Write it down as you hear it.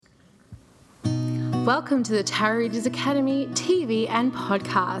Welcome to the Tarot Readers Academy TV and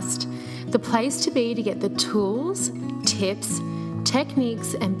podcast, the place to be to get the tools, tips,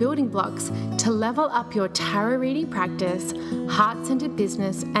 techniques and building blocks to level up your tarot reading practice, heart-centered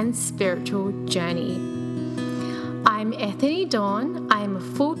business and spiritual journey. I'm Ethany Dawn. I am a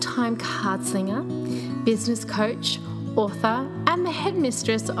full-time card slinger, business coach, author and the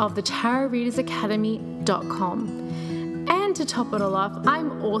headmistress of the tarotreadersacademy.com. And to top it all off,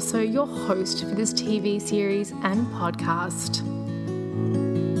 I'm also your host for this TV series and podcast.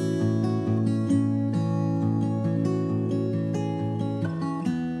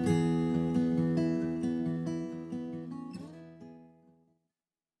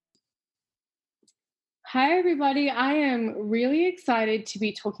 Hi everybody, I am really excited to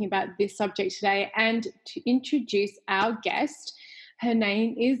be talking about this subject today and to introduce our guest. Her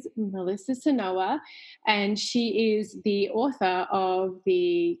name is Melissa Sanoa, and she is the author of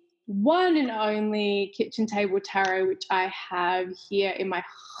the one and only Kitchen Table Tarot, which I have here in my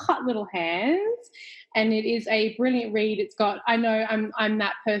hot little hands. And it is a brilliant read. It's got, I know I'm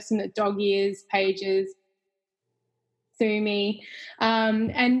that person that dog ears, pages, sue me.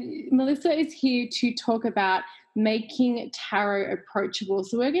 And Melissa is here to talk about making tarot approachable.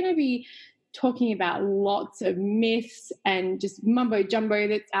 So we're going to be talking about lots of myths and just mumbo jumbo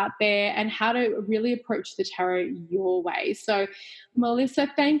that's out there and how to really approach the tarot your way. So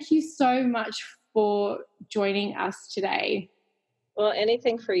Melissa, thank you so much for joining us today. Well,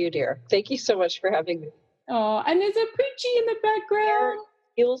 anything for you, dear. Thank you so much for having me. Oh, and there's a Poochie in the background.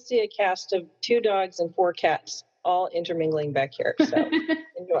 You'll see a cast of 2 dogs and 4 cats all intermingling back here. So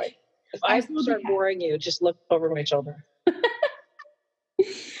enjoy. If I start boring you, just look over my shoulder.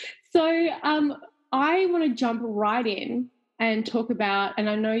 So I want to jump right in and talk about, and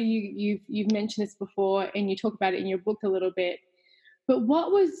I know you've mentioned this before and you talk about it in your book a little bit, but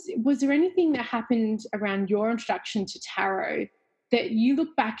was there anything that happened around your introduction to tarot that you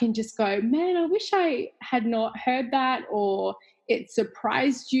look back and just go, man, I wish I had not heard that, or it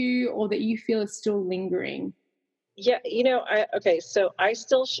surprised you, or that you feel is still lingering? Yeah, so I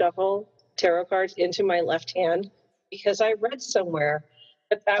still shuffle tarot cards into my left hand because I read somewhere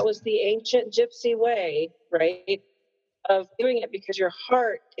that was the ancient gypsy way, right, of doing it, because your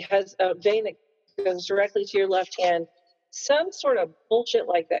heart has a vein that goes directly to your left hand. Some sort of bullshit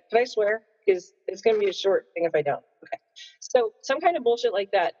like that. Can I swear? Because it's going to be a short thing if I don't. Okay. So some kind of bullshit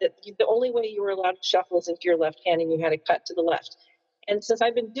like that the only way you were allowed to shuffle is into your left hand and you had to cut to the left. And since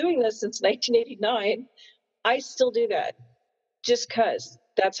I've been doing this since 1989, I still do that just because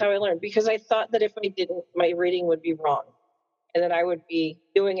that's how I learned. Because I thought that if I didn't, my reading would be wrong and that I would be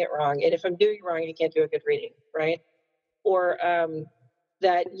doing it wrong. And if I'm doing it wrong, you can't do a good reading, right? Or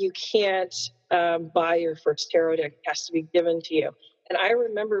that you can't buy your first tarot deck. It has to be given to you. And I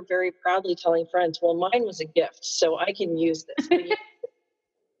remember very proudly telling friends, well, mine was a gift, so I can use this.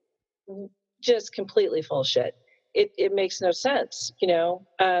 Just completely full shit. It makes no sense,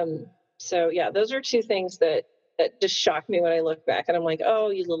 So yeah, those are 2 things that just shock me when I look back, and I'm like, oh,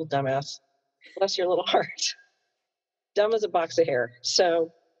 you little dumbass. Bless your little heart. Dumb as a box of hair.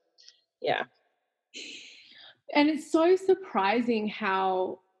 So yeah. And it's so surprising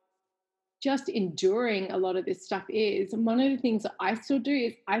how just enduring a lot of this stuff is. And one of the things that I still do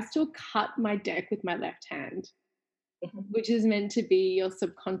is I still cut my deck with my left hand, which is meant to be your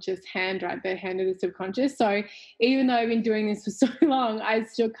subconscious hand, right? The hand of the subconscious. So even though I've been doing this for so long, I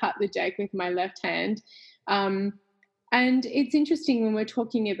still cut the deck with my left hand. And it's interesting when we're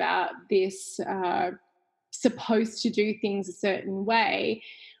talking about this supposed to do things a certain way.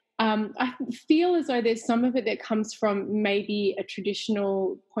 I feel as though there's some of it that comes from maybe a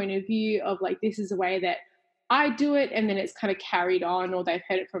traditional point of view of like, this is the way that I do it, and then it's kind of carried on, or they've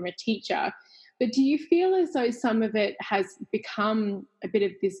heard it from a teacher. But do you feel as though some of it has become a bit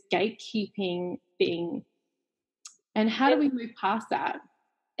of this gatekeeping thing? And how do we move past that?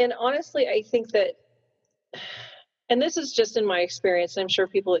 And honestly, I think that, and this is just in my experience, I'm sure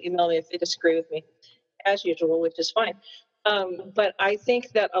people will email me if they disagree with me, as usual, which is fine. But I think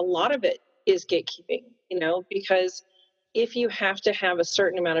that a lot of it is gatekeeping, because if you have to have a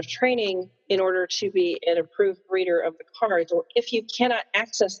certain amount of training in order to be an approved reader of the cards, or if you cannot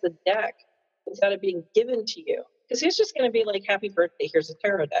access the deck without it being given to you, because it's just going to be like, happy birthday, here's a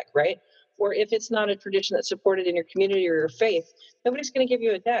tarot deck, right? Or if it's not a tradition that's supported in your community or your faith, nobody's going to give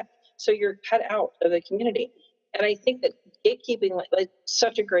you a deck. So you're cut out of the community. And I think that gatekeeping, like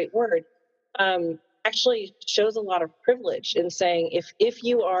such a great word, actually shows a lot of privilege in saying, if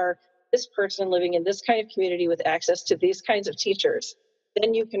you are this person living in this kind of community with access to these kinds of teachers,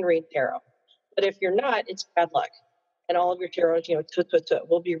 then you can read tarot. But if you're not, it's bad luck. And all of your tarot,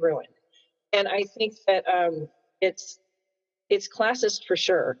 will be ruined. And I think that it's it's classist for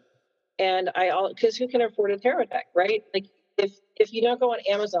sure. And I all because who can afford a tarot deck, right? Like if you don't go on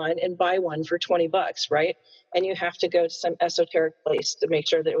Amazon and buy one for $20, right? And you have to go to some esoteric place to make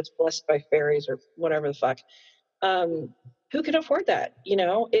sure that it was blessed by fairies or whatever the fuck. Who can afford that?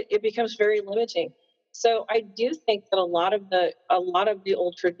 It becomes very limiting. So I do think that a lot of the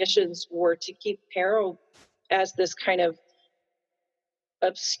old traditions were to keep tarot as this kind of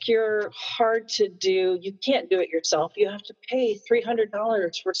obscure, hard to do. You can't do it yourself. You have to pay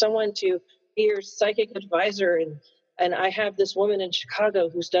 $300 for someone to be your psychic advisor. And I have this woman in Chicago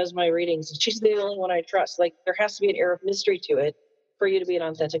who does my readings, and she's the only one I trust. Like there has to be an air of mystery to it for you to be an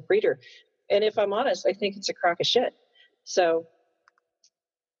authentic reader. And if I'm honest, I think it's a crock of shit. So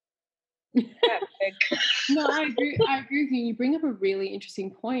yeah, No, I agree. I agree with you. You bring up a really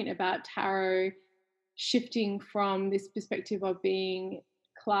interesting point about tarot shifting from this perspective of being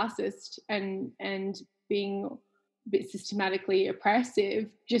classist and being a bit systematically oppressive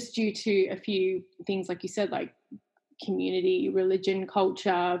just due to a few things, like you said, like community, religion,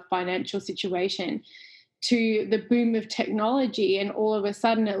 culture, financial situation, to the boom of technology. And all of a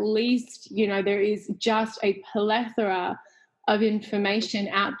sudden, at least, there is just a plethora of information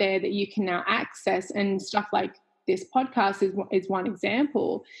out there that you can now access, and stuff like this podcast is one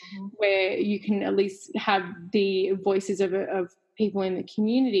example where you can at least have the voices of people in the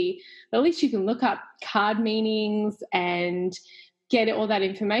community. But at least you can look up card meanings and get all that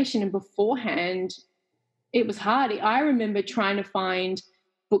information. And beforehand, it was hard. I remember trying to find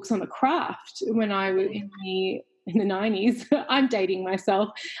books on the craft when I was in the 90s. I'm dating myself.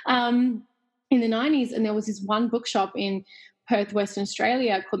 In the 90s, and there was this one bookshop in Perth, Western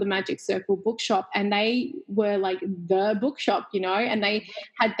Australia, called the Magic Circle Bookshop, and they were like the bookshop, and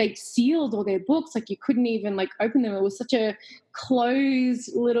they sealed all their books. Like you couldn't even like open them. It was such a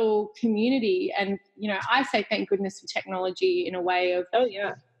closed little community. And I say thank goodness for technology in a way of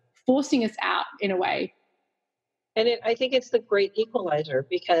forcing us out in a way. And I think it's the great equalizer,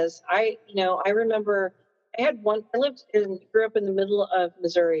 because I remember I grew up in the middle of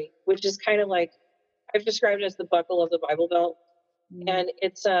Missouri, which is kind of like, I've described it as the buckle of the Bible Belt. And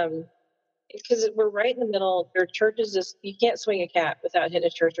it's because we're right in the middle. There are churches, you can't swing a cat without hitting a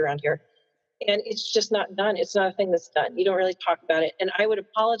church around here. And it's just not done. It's not a thing that's done. You don't really talk about it. And I would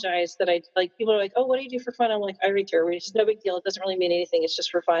apologize that people are like, oh, what do you do for fun? I'm like, I read tarot. It's no big deal. It doesn't really mean anything. It's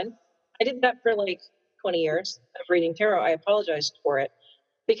just for fun. I did that for like 20 years of reading tarot. I apologized for it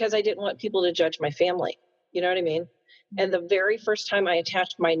because I didn't want people to judge my family. You know what I mean? And the very first time I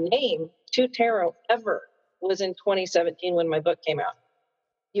attached my name to tarot ever was in 2017 when my book came out.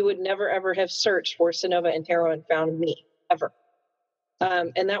 You would never, ever have searched for Sonova and tarot and found me, ever.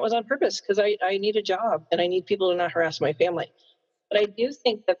 And that was on purpose, because I need a job and I need people to not harass my family. But I do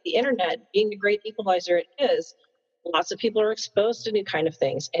think that the internet, being the great equalizer it is, lots of people are exposed to new kind of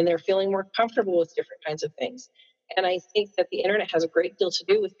things, and they're feeling more comfortable with different kinds of things. And I think that the internet has a great deal to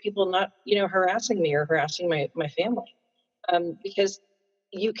do with people not, harassing me or harassing my family. Because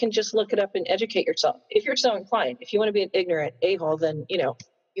you can just look it up and educate yourself. If you're so inclined, if you want to be an ignorant a-hole, then,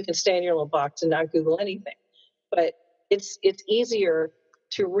 you can stay in your little box and not Google anything. But it's easier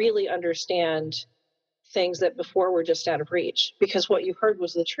to really understand things that before were just out of reach, because what you heard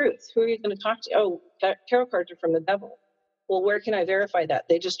was the truth. Who are you going to talk to? Oh, tarot cards are from the devil. Well, where can I verify that?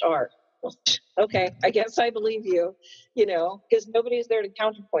 They just are. Well, okay, I guess I believe you, because nobody's there to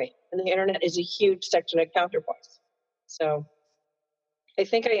counterpoint. And the internet is a huge section of counterpoints. So I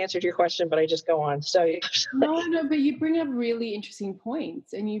think I answered your question, but I just go on. So No, but you bring up really interesting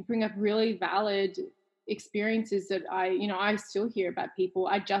points, and you bring up really valid experiences that I still hear about people.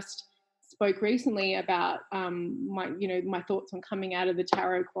 I just spoke recently about my thoughts on coming out of the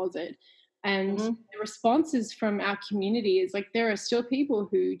tarot closet, and the responses from our community is like there are still people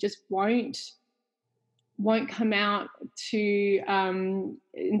who just won't come out to and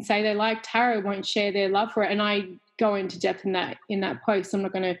say they like tarot, won't share their love for it. And I go into depth in that post. I'm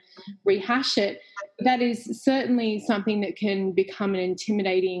not going to rehash it. That is certainly something that can become an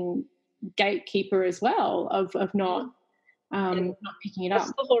intimidating gatekeeper as well of not picking it up.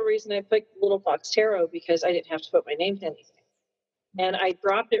 That's the whole reason I picked Little Fox Tarot, because I didn't have to put my name to anything. And I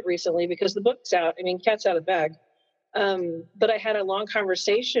dropped it recently because the book's out. I mean, cat's out of the bag. But I had a long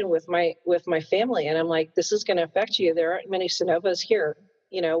conversation with my family, and I'm like, this is going to affect you. There aren't many Sonovas here.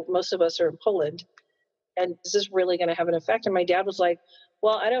 Most of us are in Poland, and this is really going to have an effect. And my dad was like,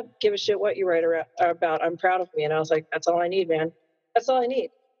 well, I don't give a shit what you write about. I'm proud of me. And I was like, that's all I need, man. That's all I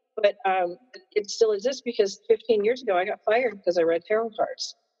need. But it still exists, because 15 years ago, I got fired because I read tarot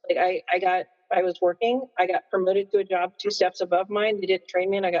cards. Like I got I was working. I got promoted to a job 2 steps above mine. They didn't train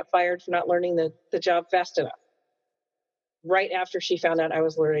me, and I got fired for not learning the job fast enough. Right after she found out I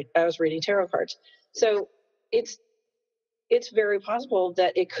was reading tarot cards. So it's very possible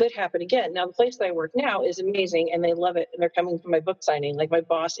that it could happen again. Now, the place that I work now is amazing, and they love it, and they're coming to my book signing. Like my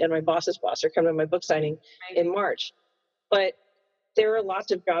boss and my boss's boss are coming to my book signing in March. But there are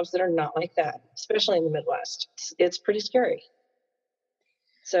lots of jobs that are not like that, especially in the Midwest. It's pretty scary.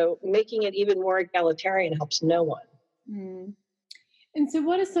 So making it even more egalitarian helps no one. Mm. And so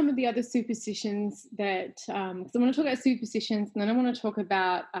what are some of the other superstitions that, because I want to talk about superstitions, and then I want to talk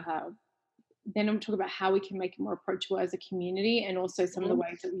about how we can make it more approachable as a community, and also some of the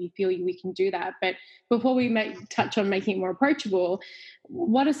ways that we feel we can do that. But before we touch on making it more approachable,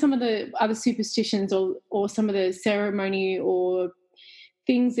 what are some of the other superstitions or some of the ceremony or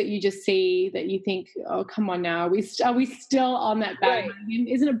things that you just see that you think, oh, come on now, are we still on that bandwagon? Right.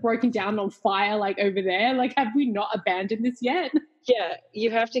 Isn't it broken down on fire like over there? Like, have we not abandoned this yet? Yeah, you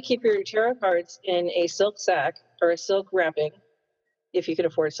have to keep your tarot cards in a silk sack or a silk wrapping, if you can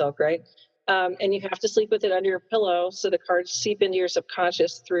afford silk, right? And you have to sleep with it under your pillow so the cards seep into your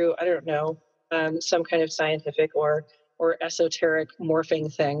subconscious through, I don't know, some kind of scientific or esoteric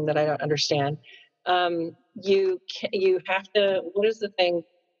morphing thing that I don't understand. You have to, what is the thing?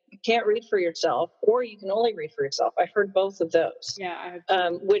 You can't read for yourself, or you can only read for yourself. I've heard both of those. Yeah.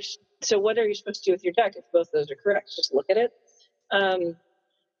 So what are you supposed to do with your deck if both of those are correct? Just look at it.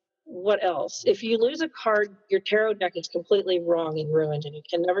 What else? If you lose a card, your tarot deck is completely wrong and ruined, and you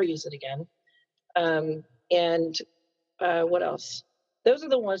can never use it again. What else? Those are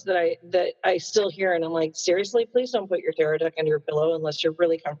the ones that I still hear, and I'm like, seriously, please don't put your tarot deck under your pillow unless you're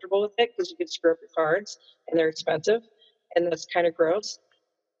really comfortable with it, because you could screw up your cards, and they're expensive, and that's kind of gross.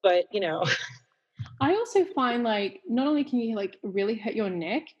 But I also find, like, not only can you like really hurt your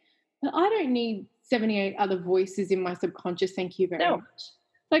neck, but I don't need 78 other voices in my subconscious. Thank you very much.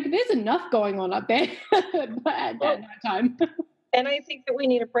 Like, there's enough going on up there at that time. And I think that we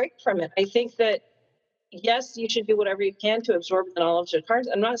need a break from it. I think that, yes, you should do whatever you can to absorb the knowledge of cards.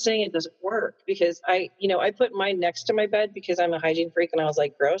 I'm not saying it doesn't work, because I put mine next to my bed because I'm a hygiene freak, and I was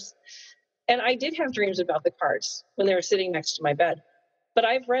like, gross. And I did have dreams about the cards when they were sitting next to my bed. But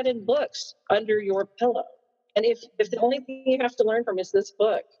I've read in books under your pillow. And if the only thing you have to learn from is this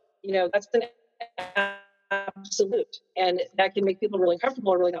book, that's an absolute. And that can make people really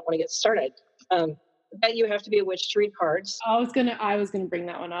uncomfortable or really not want to get started. That you have to be a witch to read cards. I was gonna bring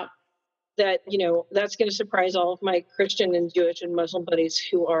that one up. That, that's going to surprise all of my Christian and Jewish and Muslim buddies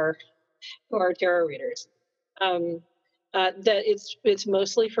who are tarot readers. That it's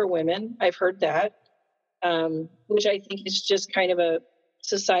mostly for women. I've heard that, which I think is just kind of a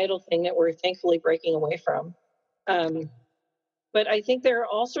societal thing that we're thankfully breaking away from. But I think there are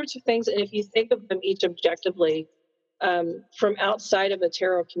all sorts of things, and if you think of them each objectively, from outside of the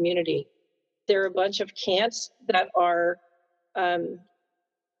tarot community, there are a bunch of cants that are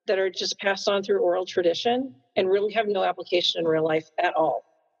just passed on through oral tradition and really have no application in real life at all.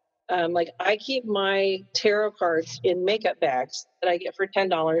 Like, I keep my tarot cards in makeup bags that I get for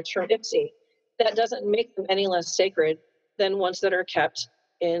 $10 from Ipsy. That doesn't make them any less sacred than ones that are kept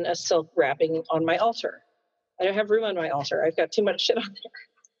in a silk wrapping on my altar. I don't have room on my altar. I've got too much shit on there.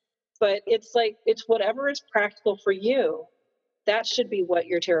 But it's like, it's whatever is practical for you. That should be what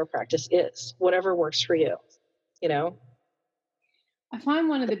your tarot practice is, whatever works for you, I find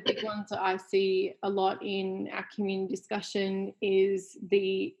one of the big ones that I see a lot in our community discussion is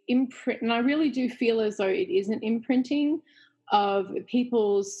the imprint, and I really do feel as though it is an imprinting of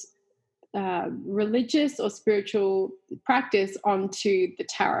people's religious or spiritual practice onto the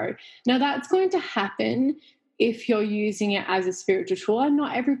tarot. Now, that's going to happen if you're using it as a spiritual tool, and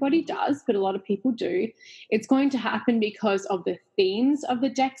not everybody does, but a lot of people do. It's going to happen because of the themes of the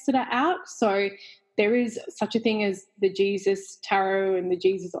decks that are out. So there is such a thing as the Jesus Tarot and the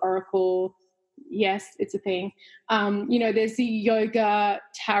Jesus Oracle. Yes, it's a thing. There's the Yoga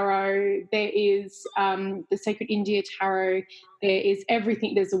Tarot. There is the Sacred India Tarot. There is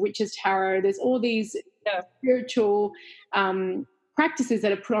everything. There's the Witches Tarot. There's all these spiritual practices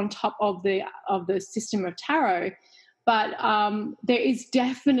that are put on top of the system of tarot. But there is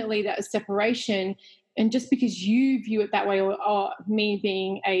definitely that separation. And just because you view it that way, or me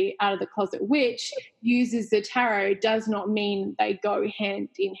being a out of the closet witch uses the tarot, does not mean they go hand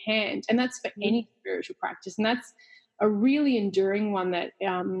in hand. And that's for any spiritual practice. And that's a really enduring one that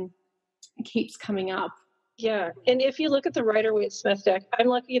keeps coming up. Yeah. And if you look at the Rider-Waite-Smith deck, I'm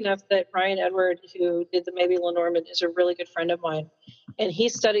lucky enough that Brian Edward, who did the Maybe Lenormand, is a really good friend of mine. And he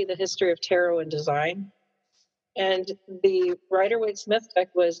studied the history of tarot and design. And the Rider-Waite-Smith deck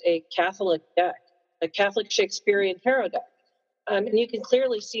was a Catholic deck, a Catholic Shakespearean tarot deck. And you can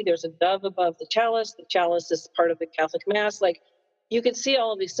clearly see there's a dove above the chalice. The chalice is part of the Catholic Mass. Like, you can see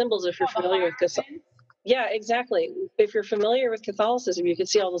all of these symbols if you're familiar with this. Yeah, exactly. If you're familiar with Catholicism, you can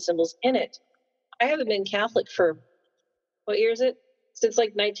see all the symbols in it. I haven't been Catholic for, what year is it? Since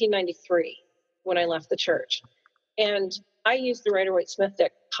like 1993 when I left the church. And I use the Rider-Waite-Smith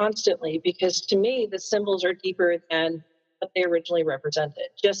deck constantly because to me, the symbols are deeper than what they originally represented.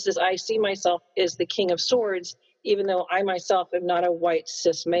 Just as I see myself as the King of Swords, even though I myself am not a white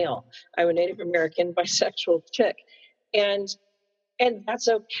cis male. I'm a Native American bisexual chick. And that's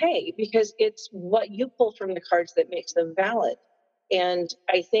okay because it's what you pull from the cards that makes them valid. And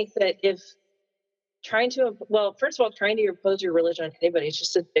I think that if first of all, trying to impose your religion on anybody is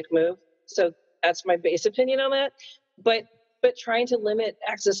just a dick move. So that's my base opinion on that. But trying to limit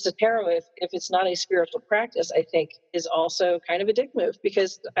access to tarot if it's not a spiritual practice, I think is also kind of a dick move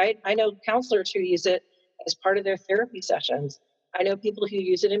because I know counselors who use it as part of their therapy sessions. I know people who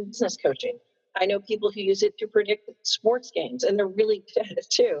use it in business coaching. I know people who use it to predict sports games, and they're really good at it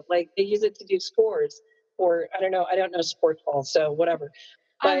too. Like they use it to do scores, or I don't know sports ball, so whatever.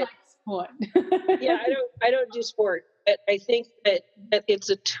 But I like sport. Yeah, I don't do sport, but I think that it's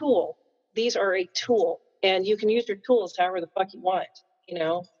a tool. These are a tool, and you can use your tools however the fuck you want, you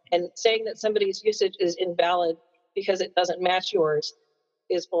know. And saying that somebody's usage is invalid because it doesn't match yours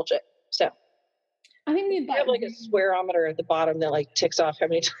is bullshit. So I think I have like a swearometer at the bottom that like ticks off how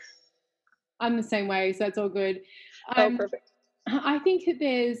many times. I'm the same way, so it's all good. Oh, perfect. I think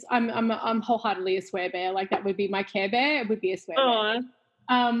that I'm wholeheartedly a swear bear. Like that would be my Care Bear. It would be a swear bear.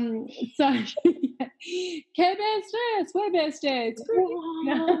 So Care Bear stare, swear bear stare.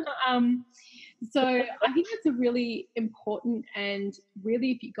 So I think it's a really important and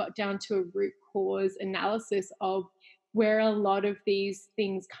really, if you got down to a root cause analysis of where a lot of these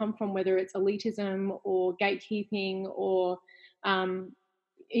things come from, whether it's elitism or gatekeeping or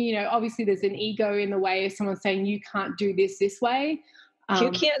obviously there's an ego in the way of someone saying you can't do this way.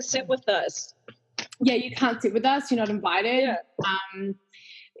 You can't sit with us. Yeah, you can't sit with us. You're not invited. Yeah.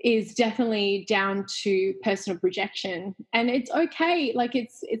 Is definitely down to personal projection, and it's okay. Like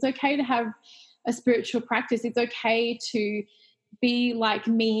it's okay to have a spiritual practice. It's okay to be like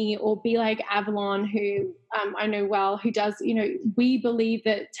me or be like Avalon, who I know well, who does. We believe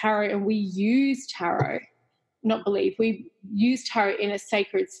that tarot, and we use tarot. Not believe, we use tarot in a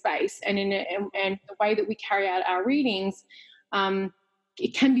sacred space, and and the way that we carry out our readings,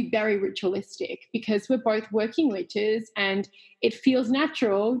 it can be very ritualistic because we're both working witches, and it feels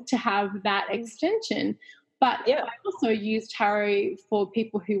natural to have that extension. But yeah. I also use tarot for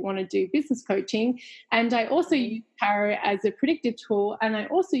people who want to do business coaching, and I also use tarot as a predictive tool, and I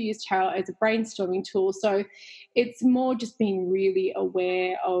also use tarot as a brainstorming tool. So it's more just being really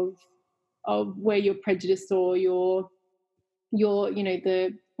aware of where your prejudice or your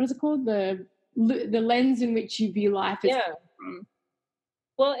the what is it called, the lens in which you view life is from.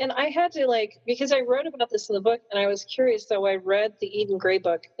 Well, and I had to because I wrote about this in the book, and I was curious, so I read the Eden Gray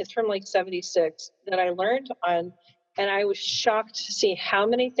book. It's from 76 that I learned on, and I was shocked to see how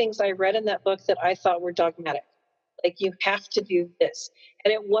many things I read in that book that I thought were dogmatic. Like, you have to do this.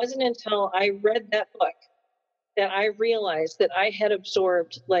 And it wasn't until I read that book that I realized that I had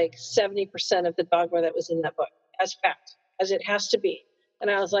absorbed 70% of the dogma that was in that book as fact, as it has to be. And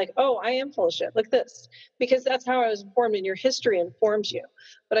I was like, oh, I am full of shit. Look at this. Because that's how I was informed, and your history informs you.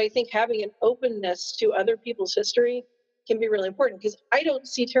 But I think having an openness to other people's history can be really important, because I don't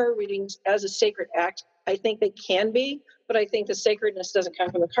see tarot readings as a sacred act. I think they can be, but I think the sacredness doesn't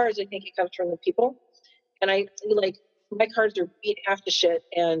come from the cards. I think it comes from the people. And I my cards are beat half to shit.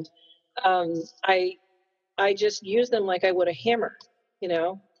 And I just use them like I would a hammer,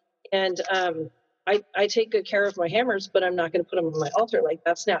 and I take good care of my hammers, but I'm not going to put them on my altar. Like,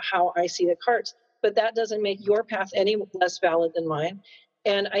 that's not how I see the cards. But that doesn't make your path any less valid than mine.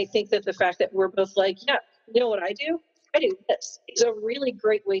 And I think that the fact that we're both like, yeah, you know what I do? I do this. It's a really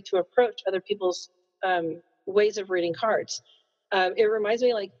great way to approach other people's ways of reading cards. It reminds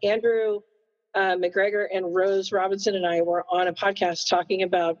me, Andrew McGregor and Rose Robinson and I were on a podcast talking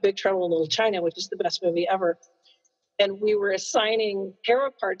about Big Trouble in Little China, which is the best movie ever. And we were assigning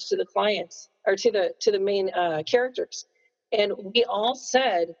tarot cards to the clients, or to the main characters. And we all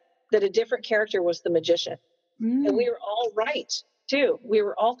said that a different character was the magician. And we were all right, too. We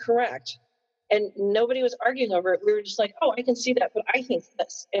were all correct. And nobody was arguing over it. We were just like, oh, I can see that, but I think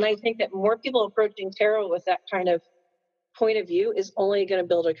this. And I think that more people approaching tarot with that kind of point of view is only going to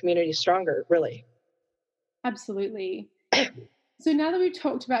build a community stronger, really. Absolutely. So now that we've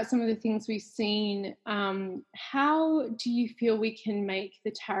talked about some of the things we've seen, how do you feel we can make the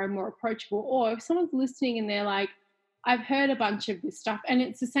tarot more approachable? Or if someone's listening and they're like, I've heard a bunch of this stuff, and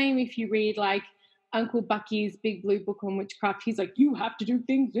it's the same if you read like Uncle Bucky's Big Blue Book on Witchcraft, he's like, you have to do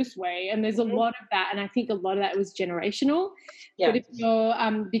things this way. And there's a Mhm. lot of that. And I think a lot of that was generational. Yeah. But if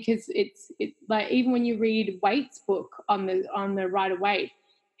you're because it's like even when you read Waite's book on the Rider Waite,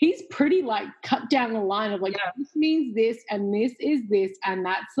 he's pretty like cut down the line of like Yeah. this means this and this is this and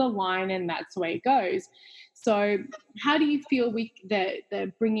that's the line and that's the way it goes. So how do you feel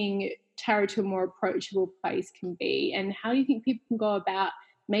that bringing tarot to a more approachable place can be, and how do you think people can go about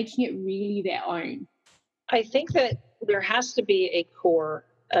making it really their own? I think that there has to be a core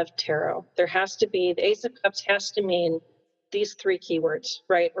of tarot. There has to be the Ace of Cups has to mean these three keywords,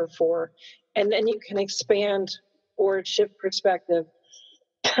 right? Or four. And then you can expand or shift perspective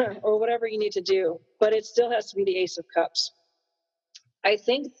or whatever you need to do. But it still has to be the Ace of Cups. I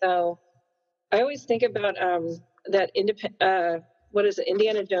think though, I always think about that what is it,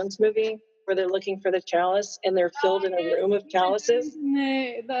 Indiana Jones movie where they're looking for the chalice and they're filled in a room of chalices.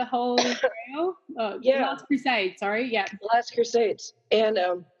 The Holy Grail, Yeah, Last Crusade. Sorry, yeah. Last Crusades. And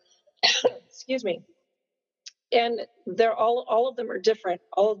excuse me. And they're all of them are different.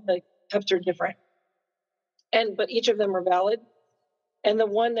 All of the cups are different. And but each of them are valid. And the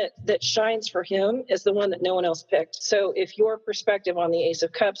one that shines for him is the one that no one else picked. So if your perspective on the Ace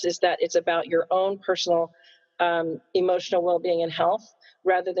of Cups is that it's about your own personal emotional well-being and health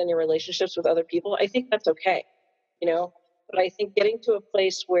rather than your relationships with other people, I think that's okay, you know. But I think getting to a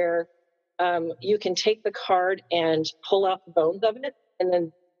place where you can take the card and pull out the bones of it and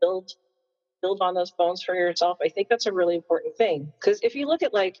then build on those bones for yourself, I think that's a really important thing. Because if you look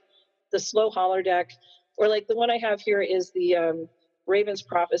at like the slow holler deck, or like the one I have here is the Raven's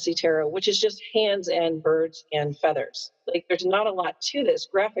Prophecy Tarot, which is just hands and birds and feathers. Like there's not a lot to this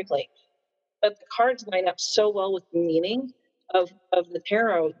graphically, but the cards line up so well with the meaning of the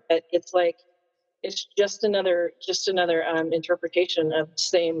tarot that it's like it's just another interpretation of the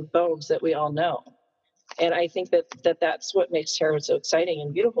same bones that we all know. And I think that's what makes tarot so exciting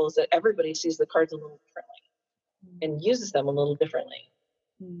and beautiful is that everybody sees the cards a little differently and uses them a little differently.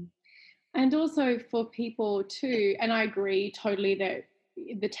 Mm. And also for people too, and I agree totally that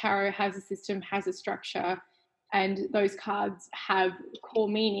the tarot has a system, has a structure, and those cards have core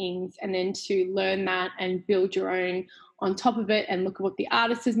meanings, and then to learn that and build your own on top of it and look at what the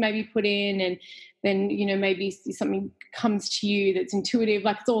artist has maybe put in, and then maybe something comes to you that's intuitive,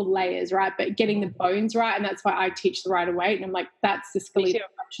 like it's all layers, right? But getting the bones right, and that's why I teach the Rider Waite, and I'm like, that's the Scalia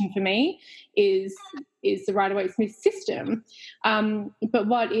option for me is the Rider Waite Smith system. But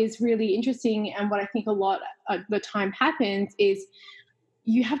what is really interesting, and what I think a lot of the time happens, is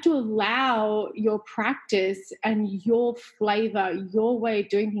you have to allow your practice and your flavor, your way of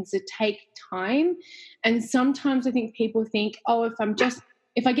doing things to take time. And sometimes I think people think, oh,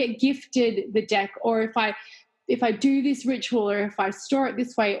 if I get gifted the deck, or if I do this ritual, or if I store it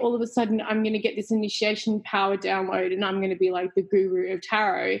this way, all of a sudden I'm going to get this initiation power download and I'm going to be like the guru of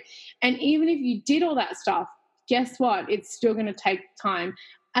tarot. And even if you did all that stuff, guess what? It's still going to take time.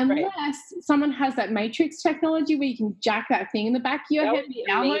 Unless someone has that matrix technology where you can jack that thing in the back of your head and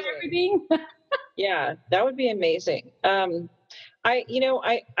download everything. Yeah, that would be amazing. I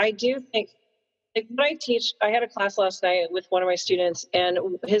do think, like when I teach, I had a class last night with one of my students, and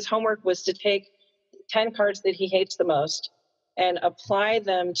his homework was to take 10 cards that he hates the most and apply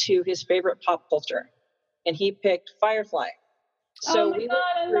them to his favorite pop culture. And he picked Firefly. So oh my God,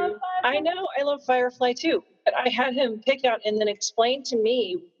 I love Firefly. I know, I love Firefly too. But I had him pick out and then explain to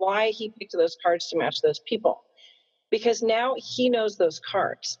me why he picked those cards to match those people. Because now he knows those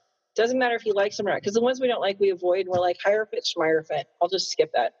cards. Doesn't matter if he likes them or not. Because the ones we don't like, we avoid. And we're like, Hierophant, Schmierophant. I'll just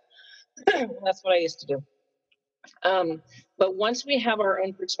skip that. That's what I used to do. But once we have our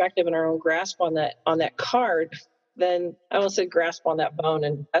own perspective and our own grasp on that card, then I almost said grasp on that bone,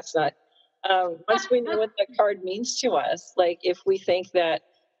 and that's not. Once we know what that card means to us, like if we think that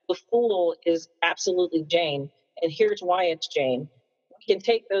the Fool is absolutely Jane, and here's why it's Jane, we can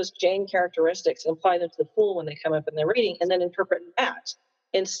take those Jane characteristics and apply them to the Fool when they come up in the reading, and then interpret that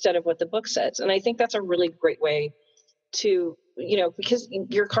instead of what the book says. And I think that's a really great way to, because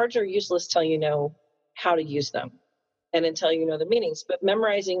your cards are useless till you know how to use them and until you know the meanings. But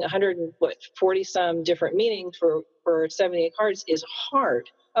memorizing 140 some different meanings for 78 cards is hard.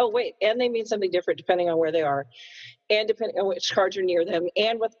 Oh, wait, and they mean something different depending on where they are, and depending on which cards are near them,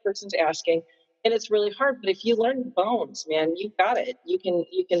 and what the person's asking. And it's really hard. But if you learn the bones, man, you got it. You can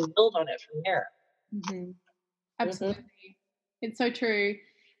build on it from there. Mm-hmm. Absolutely. It's so true.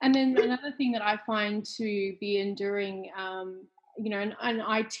 And then another thing that I find to be enduring, and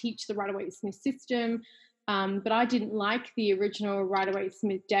I teach the Rider-Waite-Smith system. But I didn't like the original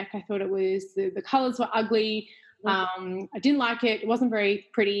Rider-Waite-Smith deck. I thought it was the colors were ugly. I didn't like it. It wasn't very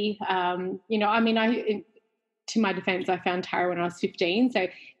pretty. To my defense, I found tarot when I was 15. So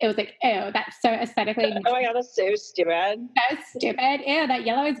it was like, oh, that's so aesthetically. Oh my God, that's so stupid. That's stupid. Ew, that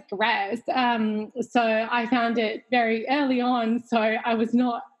yellow is gross. So I found it very early on. So I was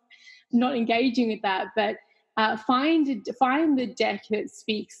not engaging with that. But find the deck that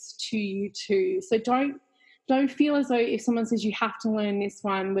speaks to you too. So don't feel as though if someone says you have to learn this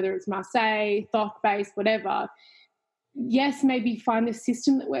one, whether it's Marseille, Thoth based, whatever. Yes, maybe find the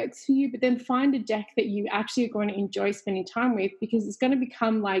system that works for you, but then find a deck that you actually are going to enjoy spending time with, because it's going to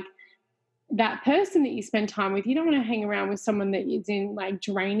become like that person that you spend time with. You don't want to hang around with someone that is in like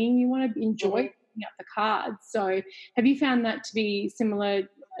draining. You want to enjoy picking up the cards. So have you found that to be similar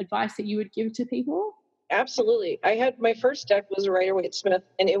advice that you would give to people? Absolutely. I had my first deck was a Rider-Waite-Smith,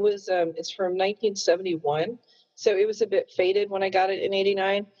 and it was it's from 1971, so it was a bit faded when I got it in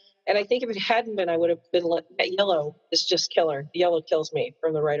 '89. And I think if it hadn't been, I would have been that yellow is just killer. The yellow kills me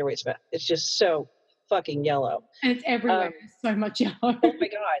from the Rider-Waite-Smith. It's just so fucking yellow. And it's everywhere. So much yellow. Oh my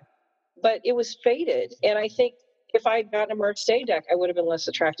God. But it was faded. And I think if I had gotten a Marseille deck, I would have been less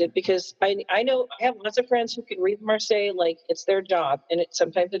attracted, because I know I have lots of friends who can read Marseille like it's their job, and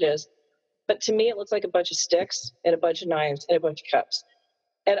sometimes it is. But to me, it looks like a bunch of sticks and a bunch of knives and a bunch of cups.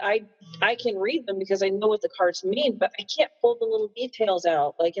 And I can read them because I know what the cards mean, but I can't pull the little details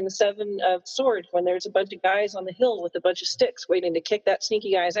out, like in the Seven of Swords when there's a bunch of guys on the hill with a bunch of sticks waiting to kick that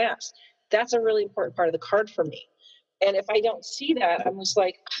sneaky guy's ass. That's a really important part of the card for me. And if I don't see that, I'm just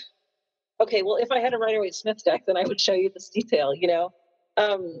like, okay, well, if I had a Rider-Waite-Smith deck, then I would show you this detail,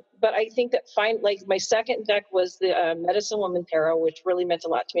 But I think that my second deck was the Medicine Woman Tarot, which really meant a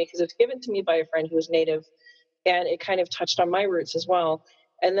lot to me because it was given to me by a friend who was Native, and it kind of touched on my roots as well.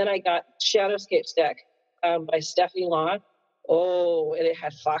 And then I got Shadowscapes deck by Stephanie Law. Oh, and it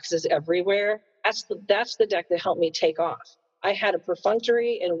had foxes everywhere. That's the deck that helped me take off. I had a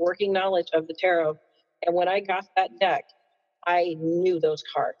perfunctory and working knowledge of the tarot, and when I got that deck, I knew those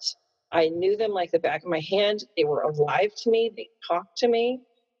cards. I knew them like the back of my hand. They were alive to me. They talked to me,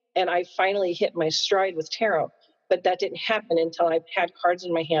 and I finally hit my stride with tarot. But that didn't happen until I had cards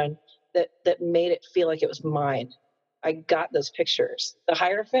in my hand that made it feel like it was mine. I got those pictures. The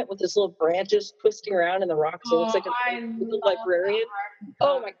Hierophant with his little branches twisting around in the rocks. It looks like a little librarian.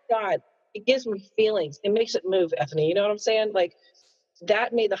 Oh my God. It gives me feelings. It makes it move, Ethany. You know what I'm saying? Like,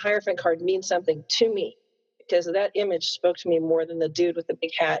 that made the Hierophant card mean something to me, because that image spoke to me more than the dude with the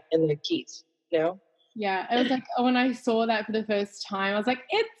big hat and the keys, Yeah, it was like when I saw that for the first time, I was like,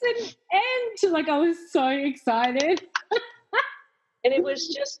 it's an end. Like, I was so excited. And it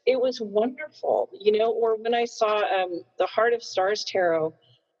was wonderful, or when I saw the Heart of Stars Tarot,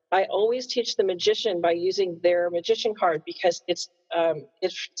 I always teach the magician by using their magician card, because it's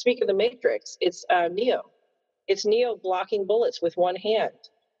speak of the Matrix, it's Neo. It's Neo blocking bullets with one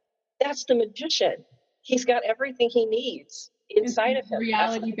hand. That's the magician. He's got everything he needs inside of him.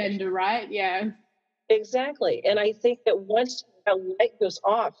 Reality bender, right? Yeah. Exactly. And I think that once that light goes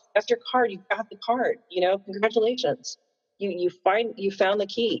off, that's your card. You got the card. Congratulations. You found the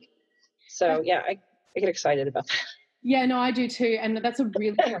key. So yeah, I get excited about that. Yeah, no, I do too. And that's a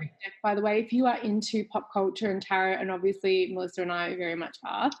really great deck, by the way. If you are into pop culture and tarot, and obviously Melissa and I very much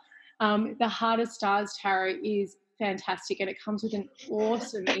are, the Heart of Stars Tarot is fantastic, and it comes with an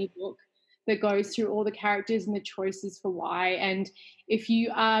awesome ebook that goes through all the characters and the choices for why. And if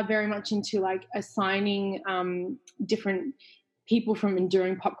you are very much into like assigning different people from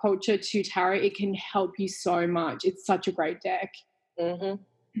enduring pop culture to tarot, it can help you so much. It's such a great deck. Mm-hmm.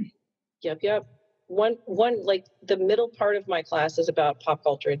 Yep. One like the middle part of my class is about pop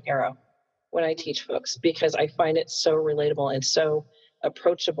culture and tarot when I teach folks, because I find it so relatable and so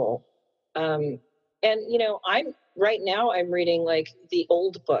approachable. And I'm reading like the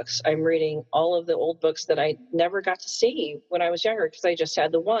old books. I'm reading all of the old books that I never got to see when I was younger, because I just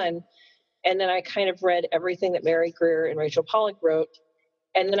had the one. And then I kind of read everything that Mary Greer and Rachel Pollack wrote.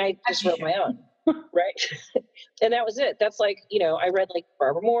 And then I just wrote my own, right? And that was it. That's like, I read like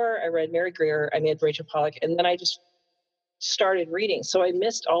Barbara Moore, I read Mary Greer, I read Rachel Pollack, and then I just started reading. So I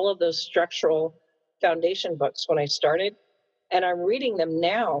missed all of those structural foundation books when I started. And I'm reading them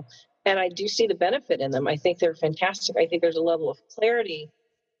now, and I do see the benefit in them. I think they're fantastic. I think there's a level of clarity.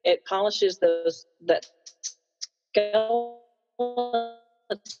 It polishes that skeleton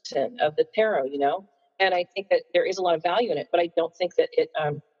of the tarot, and I think that there is a lot of value in it, but I don't think that it,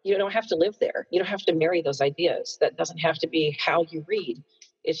 you don't have to live there. You don't have to marry those ideas. That doesn't have to be how you read.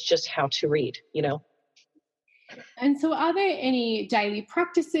 It's just how to read, And so, are there any daily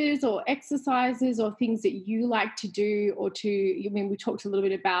practices or exercises or things that you like to do, or to, I mean, we talked a little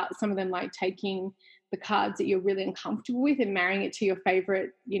bit about some of them, like taking the cards that you're really uncomfortable with and marrying it to your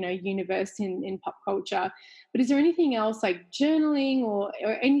favorite, universe in pop culture. But is there anything else like journaling, or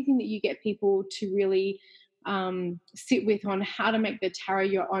anything that you get people to really sit with on how to make the tarot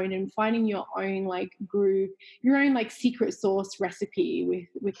your own, and finding your own like groove, your own like secret sauce recipe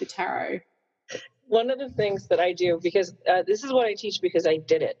with the tarot? One of the things that I do, because this is what I teach because I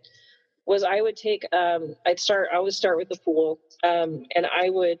did it, was I would take, I would start with the Fool, and I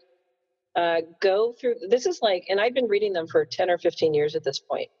would go through, this is like, and I've been reading them for 10 or 15 years at this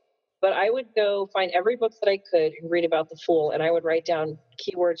point, but I would go find every book that I could and read about the Fool, and I would write down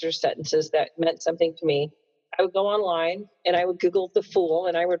keywords or sentences that meant something to me. I would go online and I would Google the Fool,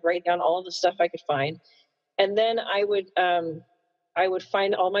 and I would write down all of the stuff I could find. And then I would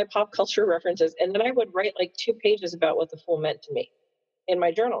find all my pop culture references, and then I would write like 2 pages about what the Fool meant to me in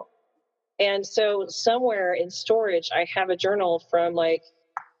my journal. And so somewhere in storage, I have a journal from like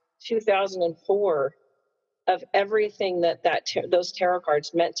 2004 of everything those tarot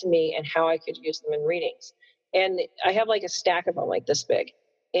cards meant to me and how I could use them in readings. And I have like a stack of them like this big.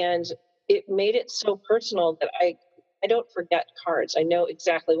 And it made it so personal that I don't forget cards. I know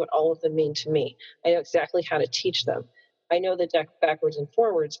exactly what all of them mean to me. I know exactly how to teach them. I know the deck backwards and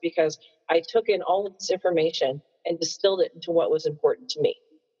forwards because I took in all of this information and distilled it into what was important to me.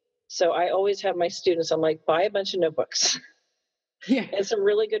 So I always have my students, I'm like, buy a bunch of notebooks Yeah. and some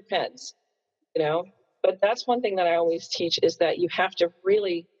really good pens, you know? But that's one thing that I always teach, is that you have to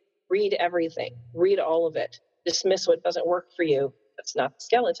really read everything, read all of it, dismiss what doesn't work for you. That's not the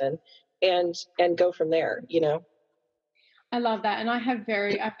skeleton, and go from there, you know? I love that. And I've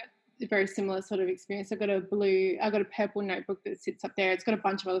got a very similar sort of experience. I've got a purple notebook that sits up there. It's got a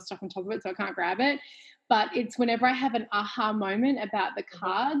bunch of other stuff on top of it, so I can't grab it. But it's whenever I have an aha moment about the Mhm.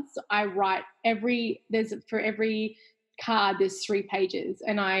 cards, I write for every card, there's 3 pages,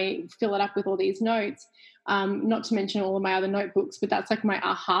 and I fill it up with all these notes. Not to mention all of my other notebooks, but that's like my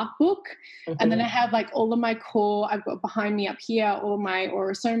aha book. And then I Mhm. have like all of my core, I've got behind me up here, all my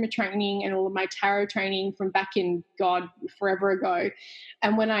Aurosoma training and all of my tarot training from back in, God, forever ago.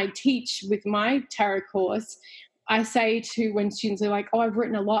 And when I teach with my tarot course, I say to, when students are like, oh, I've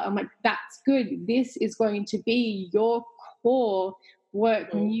written a lot, I'm like, that's good. This is going to be your core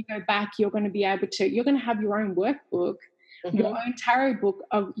work. When Mhm. you go back, you're going to have your own workbook, your Mhm. own tarot book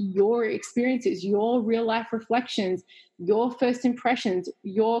of your experiences, your real life reflections, your first impressions,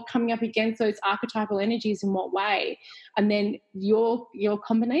 your coming up against those archetypal energies in what way, and then your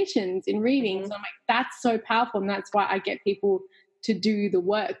combinations in readings. Mhm. I'm like, that's so powerful, and that's why I get people to do the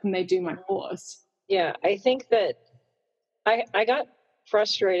work when they do my Mhm. course. Yeah, I think that I got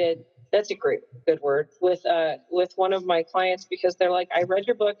frustrated. That's a great good word, with one of my clients, because they're like, I read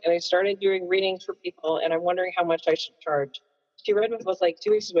your book and I started doing readings for people, and I'm wondering how much I should charge. She read my book like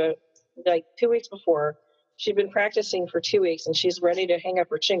 2 weeks ago, like 2 weeks before. She'd been practicing for 2 weeks and she's ready to hang up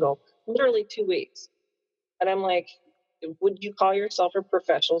her shingle. Literally 2 weeks. And I'm like, would you call yourself a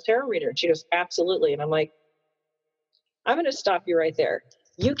professional tarot reader? And she goes, absolutely. And I'm like, I'm going to stop you right there.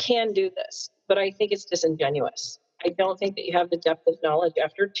 You can do this, but I think it's disingenuous. I don't think that you have the depth of knowledge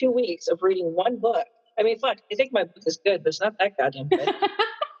after 2 weeks of reading one book. I mean, fuck, I think my book is good, but it's not that goddamn good.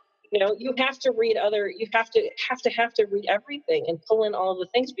 You know, you have to read you have to read everything and pull in all of the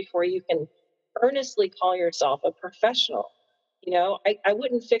things before you can earnestly call yourself a professional. You know, I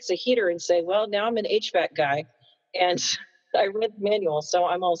wouldn't fix a heater and say, well, now I'm an HVAC guy and I read the manual, so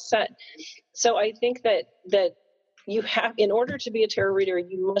I'm all set. So I think that you have, in order to be a tarot reader,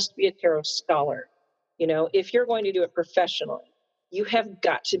 you must be a tarot scholar. You know, if you're going to do it professionally, you have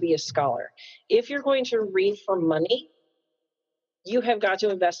got to be a scholar. If you're going to read for money, you have got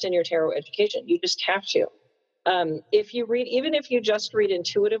to invest in your tarot education. You just have to. If you read, even if you just read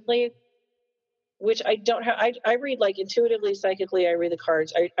intuitively, which I don't have, I read like intuitively, psychically, I read the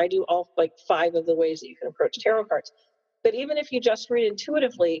cards. I do all like 5 of the ways that you can approach tarot cards. But even if you just read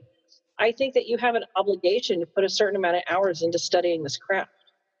intuitively, I think that you have an obligation to put a certain amount of hours into studying this craft.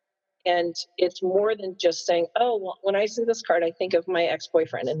 And it's more than just saying, oh, well, when I see this card, I think of my ex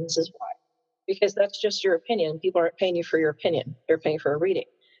boyfriend, and this is why. Because that's just your opinion. People aren't paying you for your opinion, they're paying for a reading.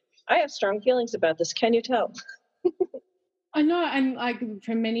 I have strong feelings about this. Can you tell? I know, and like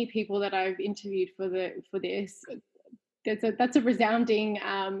for many people that I've interviewed for this, that's a resounding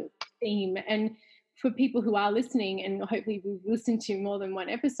theme. And for people who are listening, and hopefully we've listened to more than one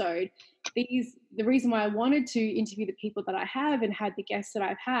episode, the reason why I wanted to interview the people that I have and had the guests that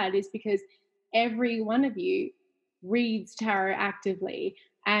I've had is because every one of you reads tarot actively,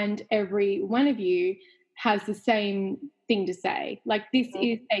 and every one of you has the same thing to say. Like, this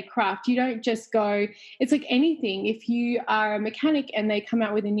is a craft. You don't just go, it's like anything. If you are a mechanic and they come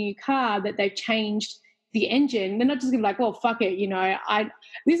out with a new car that they've changed the engine, they're not just gonna be like, well, fuck it,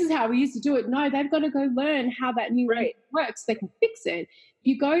 this is how we used to do it. No, they've got to go learn how that new engine works so they can fix it.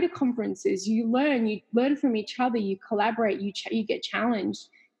 You go to conferences, you learn from each other, you collaborate, you get challenged.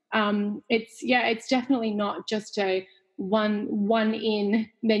 It's definitely not just a one in,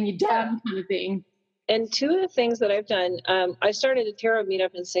 then you're done kind of thing. And two of the things that I've done, I started a tarot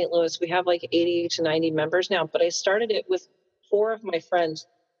meetup in St. Louis. We have like 80 to 90 members now, but I started it with 4 of my friends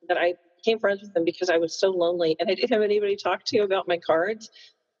that I became friends with them because I was so lonely and I didn't have anybody to talk to about my cards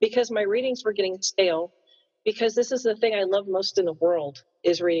because my readings were getting stale. Because this is the thing I love most in the world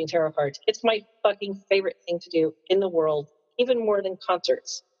is reading tarot cards. It's my fucking favorite thing to do in the world, even more than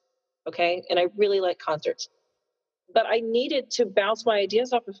concerts. Okay. And I really like concerts. But I needed to bounce my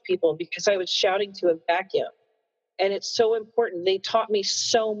ideas off of people because I was shouting to a vacuum. And it's so important. They taught me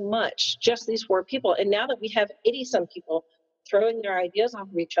so much, just these 4 people. And now that we have 80 some people throwing their ideas off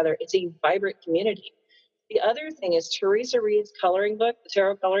of each other, it's a vibrant community. The other thing is Teresa Reed's coloring book, the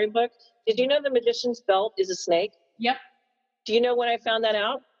tarot coloring book. Did you know the magician's belt is a snake? Yep. Do you know when I found that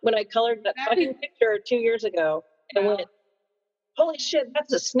out? When I colored that fucking picture 2 years ago and went, holy shit,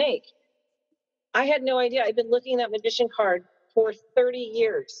 that's a snake. I had no idea. I've been looking at that magician card for 30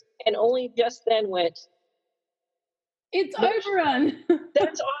 years and only just then went, it's overrun.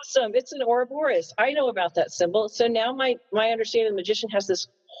 That's awesome. It's an Ouroboros. I know about that symbol. So now my understanding of the magician has this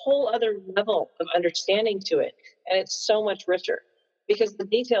whole other level of understanding to it. And it's so much richer because the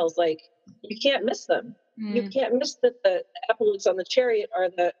details, like, you can't miss them. You can't miss that the epaulets on the chariot are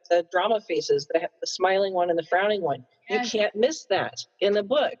the drama faces, the smiling one and the frowning one. Yes. You can't miss that in the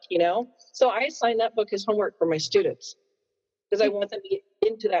book, So I assigned that book as homework for my students because I want them to get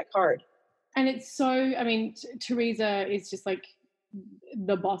into that card. And it's so, Teresa is just like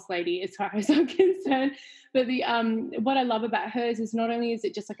the boss lady as far as I'm concerned. But the what I love about hers is not only is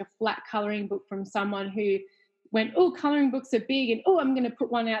it just like a flat coloring book from someone who went, oh, coloring books are big, and I'm going to put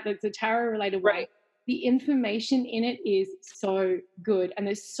one out that's a tarot related one. Right. The information in it is so good, and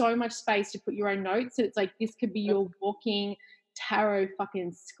there's so much space to put your own notes. So it's like this could be your walking tarot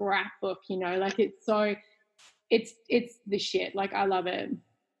fucking scrapbook, like it's the shit. Like, I love it.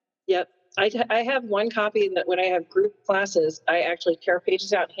 Yep. I have one copy that when I have group classes, I actually tear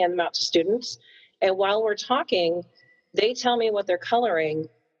pages out and hand them out to students. And while we're talking, they tell me what they're coloring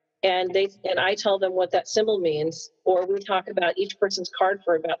and I tell them what that symbol means, or we talk about each person's card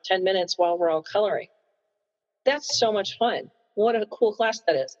for about 10 minutes while we're all coloring. That's so much fun. What a cool class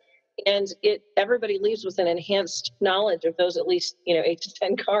that is. And everybody leaves with an enhanced knowledge of those at least, 8 to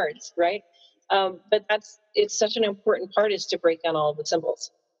 10 cards, right? But it's such an important part is to break down all of the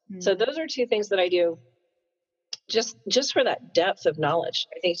symbols. So those are 2 things that I do just for that depth of knowledge.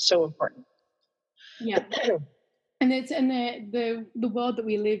 I think it's so important. Yeah. And the world that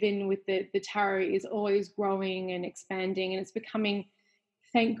we live in with the tarot is always growing and expanding, and it's becoming,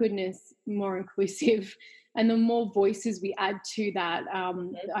 thank goodness, more inclusive. And the more voices we add to that,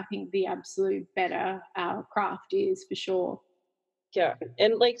 I think the absolute better our craft is, for sure. Yeah.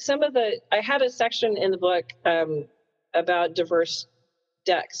 And like I had a section in the book about diverse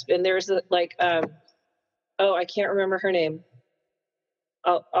decks, and there's I can't remember her name.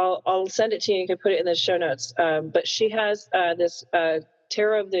 I'll send it to you. You can put it in the show notes. But she has this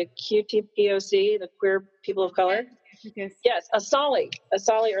tarot of the QTPOC, the Queer People of Color. Yes, Asali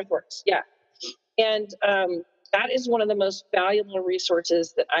Earthworks. Yeah, and that is one of the most valuable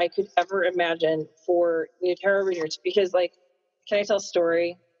resources that I could ever imagine for new tarot readers. Because, can I tell a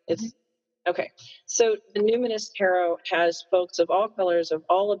story? It's okay. So the Numinous Tarot has folks of all colors, of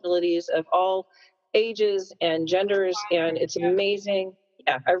all abilities, of all ages and genders, and it's amazing.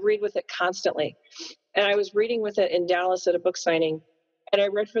 Yeah, I read with it constantly. And I was reading with it in Dallas at a book signing, and I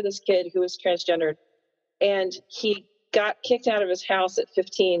read for this kid who was transgendered, and he got kicked out of his house at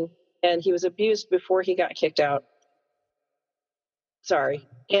 15, and he was abused before he got kicked out. Sorry.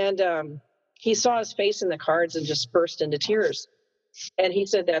 And he saw his face in the cards and just burst into tears. And he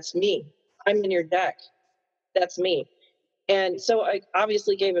said, "That's me. I'm in your deck. That's me." And so I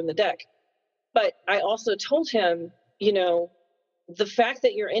obviously gave him the deck. But I also told him, the fact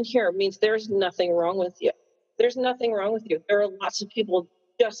that you're in here means there's nothing wrong with you. There's nothing wrong with you. There are lots of people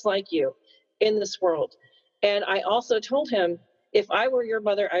just like you in this world. And I also told him, if I were your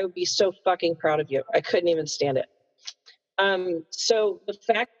mother, I would be so fucking proud of you. I couldn't even stand it. So the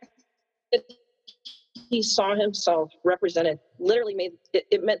fact that he saw himself represented literally made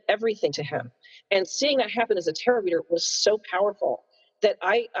it meant everything to him. And seeing that happen as a tarot reader was so powerful that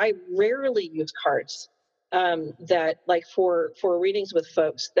I rarely use cards. that like for readings with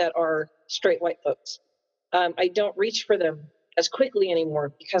folks that are straight white folks. I don't reach for them as quickly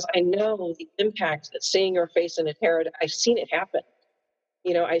anymore because I know the impact that seeing your face in a tarot. I've seen it happen.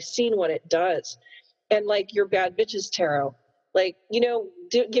 You know, I've seen what it does. And like your bad bitches tarot, like, you know,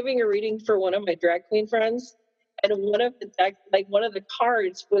 giving a reading for one of my drag queen friends, and one of the deck, like one of the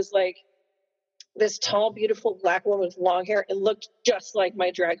cards was like this tall, beautiful black woman with long hair. It looked just like my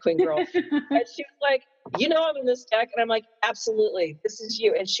drag queen girl. And she was like, you know, I'm in this deck. And I'm like, absolutely, this is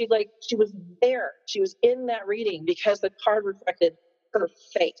you. And she was there. She was in that reading because the card reflected her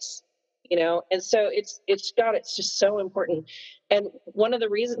face, you know? And so it's just so important. And one of the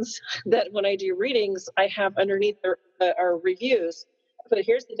reasons that when I do readings, I have underneath our reviews, but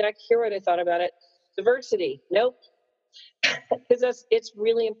here's the deck, here what I thought about it. Diversity, nope. Because it's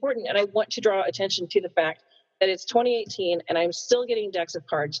really important. And I want to draw attention to the fact that it's 2018 and I'm still getting decks of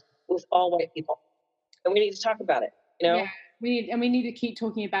cards with all white people. And we need to talk about it, you know? Yeah, we need to keep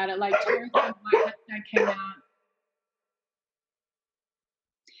talking about it. Like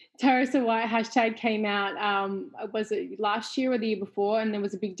Terrace White hashtag came out, was it last year or the year before? And there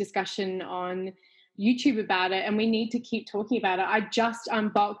was a big discussion on YouTube about it, and we need to keep talking about it. I just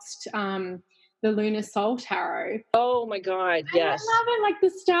unboxed the Lunar Soul Tarot. Oh my God, yes. I love it. Like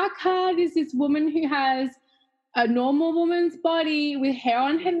the star card is this woman who has a normal woman's body with hair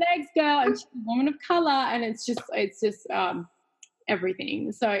on her legs, girl, and she's a woman of color, and it's just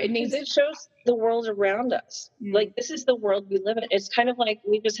everything. So it shows the world around us. Like this is the world we live in. It's kind of like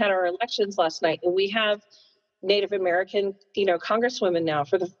we just had our elections last night, and we have Native American, you know, congresswomen now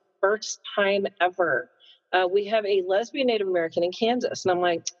for the first time ever. We have a lesbian Native American in Kansas, and I'm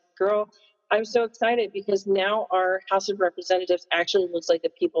like, girl, I'm so excited because now our House of Representatives actually looks like the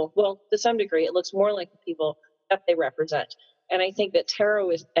people. Well, to some degree, it looks more like the people that they represent. And I think that tarot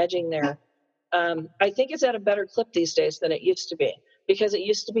is edging there. I think it's at a better clip these days than it used to be, because it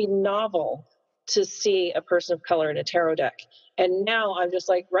used to be novel to see a person of color in a tarot deck. And now I'm just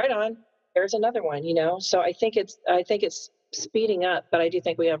like, right on, there's another one, you know? So I think it's speeding up, but I do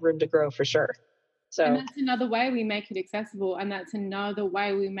think we have room to grow for sure. So, and that's another way we make it accessible. And that's another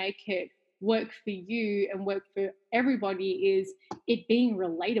way we make it work for you and work for everybody, is it being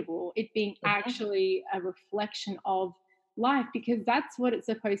relatable, it being actually a reflection of life, because that's what it's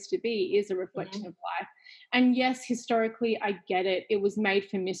supposed to be, is a reflection of life. And yes, historically, I get it. It was made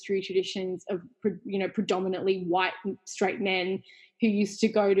for mystery traditions of, you know, predominantly white straight men who used to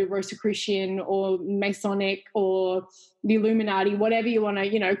go to Rosicrucian or Masonic or the Illuminati, whatever you want to,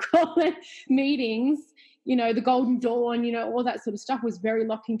 you know, call it, meetings. You know, the Golden Dawn, you know, all that sort of stuff was very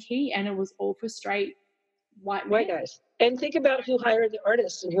lock and key, and it was all for straight white guys. And think about who hired the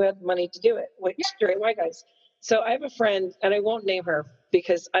artists and who had the money to do it. Straight white guys. So I have a friend, and I won't name her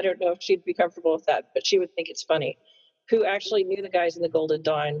because I don't know if she'd be comfortable with that, but she would think it's funny, who actually knew the guys in the Golden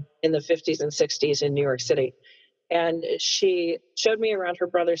Dawn in the 50s and 60s in New York City. And she showed me around her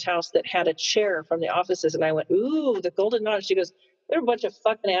brother's house that had a chair from the offices. And I went, ooh, the Golden Dawn. She goes, they're a bunch of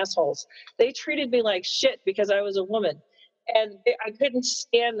fucking assholes. They treated me like shit because I was a woman. And I couldn't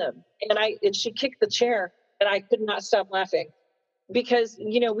stand them. And she kicked the chair, and I could not stop laughing. Because,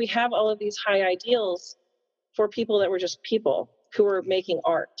 you know, we have all of these high ideals for people that were just people who were making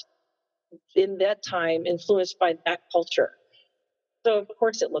art in that time, influenced by that culture. So, of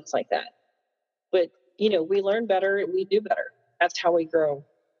course, it looks like that. But, you know, we learn better, we do better. That's how we grow.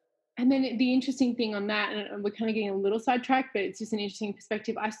 And then the interesting thing on that, and we're kind of getting a little sidetracked, but it's just an interesting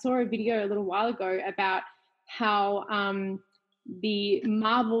perspective. I saw a video a little while ago about how the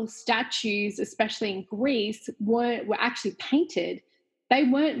marble statues, especially in Greece, were actually painted. They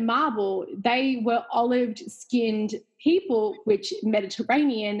weren't marble. They were olive-skinned people, which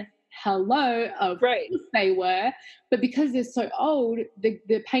Mediterranean, hello, of course they were. But because they're so old,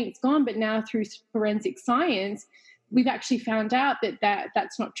 the paint's gone. But now through forensic science, we've actually found out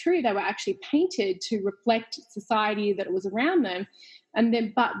that's not true. They were actually painted to reflect society that was around them. And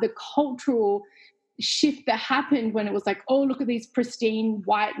then, but the cultural shift that happened when it was like, oh, look at these pristine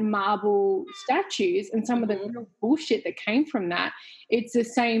white marble statues, and some of the real bullshit that came from that. It's the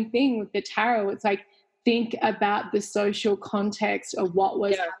same thing with the tarot. It's like, think about the social context of what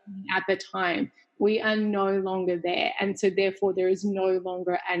was happening at the time. We are no longer there. And so therefore there is no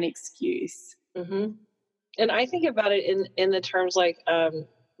longer an excuse. Mm-hmm. And I think about it in the terms like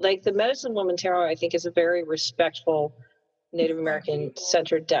the Medicine Woman Tarot, I think, is a very respectful Native American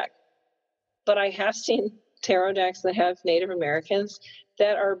centered deck. But I have seen tarot decks that have Native Americans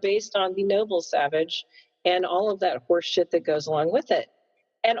that are based on the noble savage and all of that horse shit that goes along with it.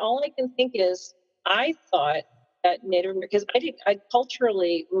 And all I can think is, I thought at Native American, because I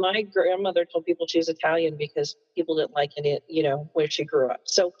culturally, my grandmother told people she was Italian because people didn't like it, where she grew up.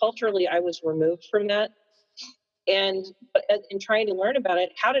 So culturally, I was removed from that. And but in trying to learn about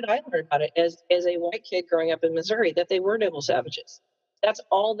it, how did I learn about it as a white kid growing up in Missouri, that they were noble savages? That's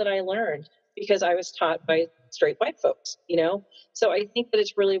all that I learned because I was taught by straight white folks, So I think that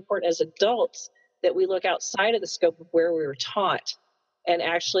it's really important as adults that we look outside of the scope of where we were taught and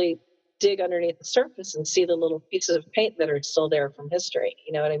actually dig underneath the surface and see the little pieces of paint that are still there from history.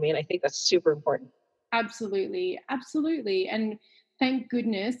 You know what I mean? I think that's super important. Absolutely. Absolutely. And thank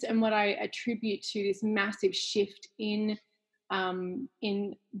goodness. And what I attribute to this massive shift in the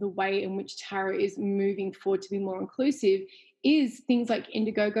way in which tarot is moving forward to be more inclusive is things like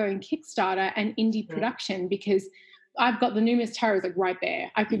Indiegogo and Kickstarter and indie production, because I've got the Numinous Tarot like right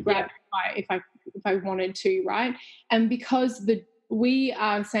there. I could grab it if I wanted to, right? And because we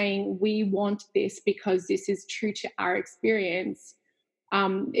are saying we want this because this is true to our experience,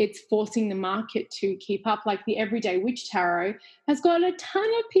 it's forcing the market to keep up. Like the Everyday Witch Tarot has got a ton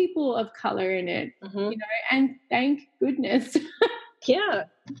of people of color in it, and thank goodness. Yeah.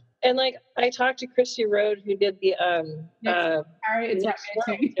 And like I talked to Christy Rode, who did the Tarot, it's right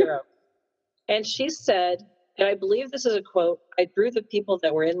there too. Tarot, and she said, and I believe this is a quote, "I drew the people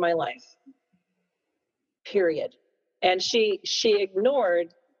that were in my life, period." And she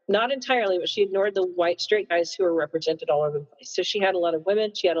ignored, not entirely, but she ignored the white straight guys who were represented all over the place. So she had a lot of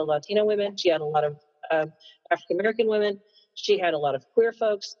women, she had a Latino women, she had a lot of African American women, she had a lot of queer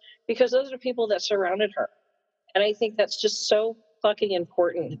folks, because those are people that surrounded her. And I think that's just so fucking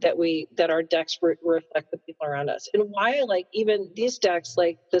important that our decks reflect the people around us. And why I like even these decks,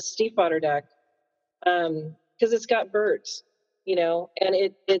 like the Stiefvater deck, because it's got birds,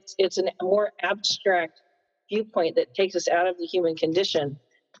 and it's a more abstract viewpoint that takes us out of the human condition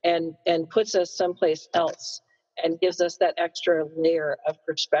and puts us someplace else and gives us that extra layer of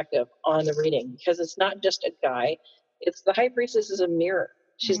perspective on the reading, because it's not just a guy. It's the High Priestess is a mirror.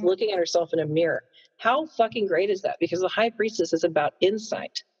 She's looking at herself in a mirror. How fucking great is that? Because the High Priestess is about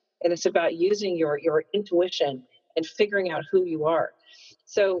insight, and it's about using your intuition and figuring out who you are.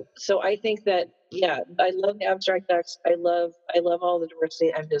 So I think that, I love the abstract decks. I love all the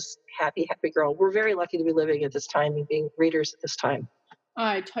diversity. I'm just happy girl. We're very lucky to be living at this time and being readers at this time.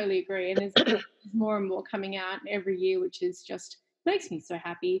 I totally agree. And there's more and more coming out every year, which is just makes me so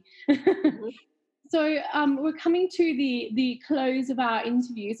happy. So we're coming to the close of our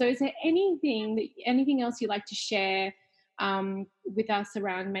interview. So is there anything else you'd like to share with us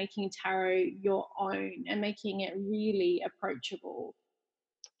around making tarot your own and making it really approachable?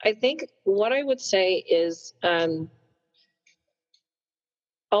 I think what I would say is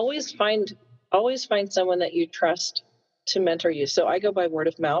always find someone that you trust to mentor you. So I go by word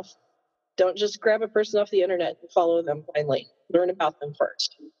of mouth. Don't just grab a person off the internet and follow them blindly. Learn about them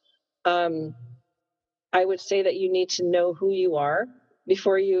first. I would say that you need to know who you are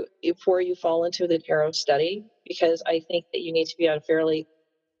before you fall into the tarot study, because I think that you need to be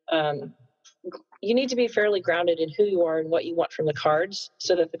fairly grounded in who you are and what you want from the cards,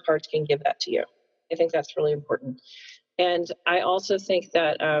 so that the cards can give that to you. I think that's really important. And I also think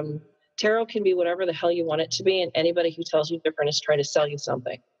that tarot can be whatever the hell you want it to be, and anybody who tells you different is trying to sell you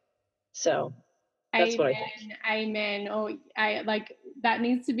something. So that's what I think. Amen. Oh, I like that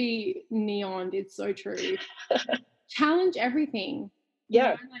needs to be neoned. It's so true. Challenge everything.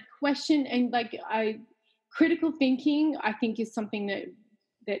 Yeah. Like question and critical thinking, I think, is something that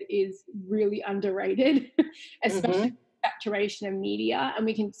is really underrated, especially with saturation of media, and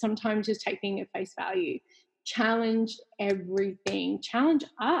we can sometimes just take things at face value. Challenge everything. Challenge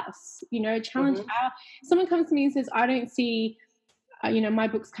us. Challenge someone comes to me and says, I don't see my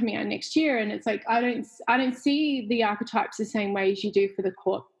book's coming out next year, and it's like, I don't see the archetypes the same way as you do for the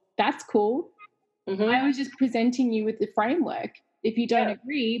court. That's cool. I was just presenting you with the framework. If you don't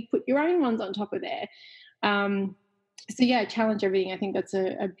agree, put your own ones on top of there. So challenge everything. I think that's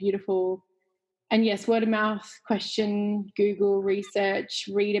a beautiful, and yes, word of mouth, question, Google, research,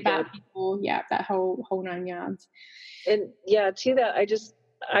 read about people. Yeah, that whole 9 yards. And to that,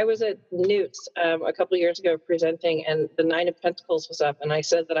 I was at Newt's a couple of years ago presenting, and the 9 of Pentacles was up, and I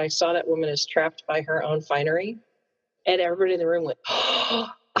said that I saw that woman is trapped by her own finery, and everybody in the room went, "Oh,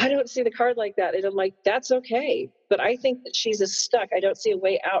 I don't see the card like that." And I'm like, that's okay, but I think that she's stuck. I don't see a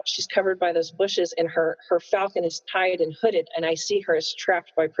way out. She's covered by those bushes, and her falcon is tied and hooded, and I see her as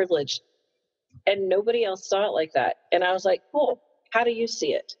trapped by privilege. And nobody else saw it like that. And I was like, cool, how do you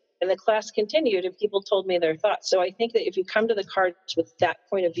see it? And the class continued, and people told me their thoughts. So I think that if you come to the cards with that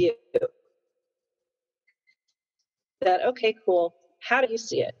point of view, that, okay, cool, how do you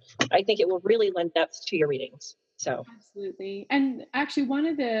see it? I think it will really lend depth to your readings. So Absolutely. And actually one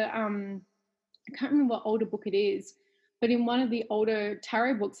of the I can't remember what older book it is, but in one of the older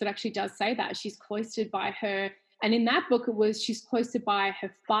tarot books, it actually does say that she's cloistered by her. And in that book, it was she's cloistered by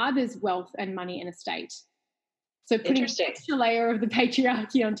her father's wealth and money and estate. So putting an interesting. extra layer of the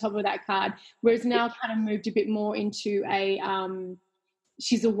patriarchy on top of that card, whereas now kind of moved a bit more into a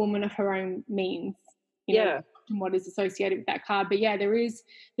she's a woman of her own means. You know, and what is associated with that card. But yeah, there is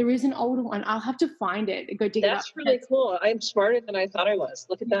an older one. I'll have to find it. Go dig it up. That's really cool. I'm smarter than I thought I was.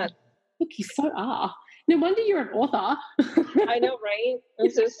 Look at that. Look, you so are. No wonder you're an author. I know, right? I'm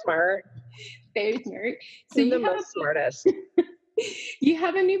so smart. Very smart. So I'm the most smartest. You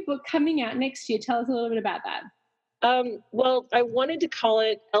have a new book coming out next year. Tell us a little bit about that. Well, I wanted to call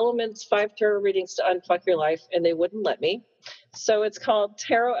it Elements 5 Tarot Readings to Unfuck Your Life, and they wouldn't let me. So it's called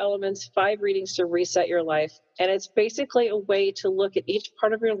Tarot Elements 5 Readings to Reset Your Life. And it's basically a way to look at each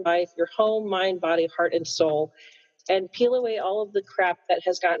part of your life, your home, mind, body, heart, and soul, and peel away all of the crap that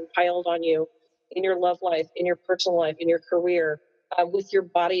has gotten piled on you in your love life, in your personal life, in your career, with your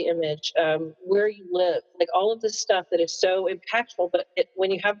body image, where you live, like all of this stuff that is so impactful. But when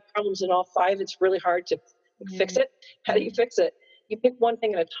you have problems in all 5, it's really hard to fix it. How do you fix it? You pick one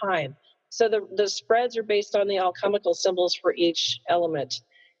thing at a time. So the spreads are based on the alchemical symbols for each element.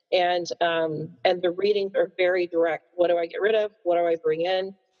 And the readings are very direct. What do I get rid of? What do I bring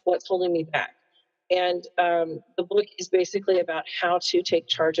in? What's holding me back? And the book is basically about how to take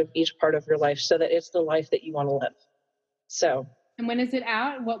charge of each part of your life so that it's the life that you want to live. So. And when is it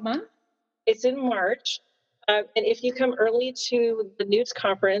out? What month? It's in March. And if you come early to the Newts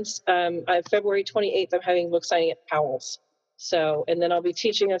conference, February 28th, I'm having book signing at Powell's. So, and then I'll be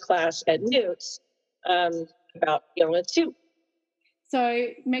teaching a class at Newts about Element 2. So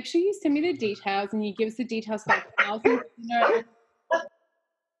make sure you send me the details and you give us the details.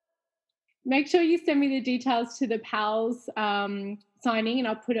 Make sure you send me the details to the Pals signing, and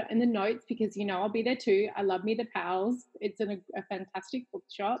I'll put it in the notes because, you know, I'll be there too. I love me the Pals. It's a fantastic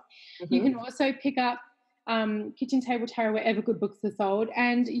bookshop. Mm-hmm. You can also pick up Kitchen Table Tarot wherever good books are sold,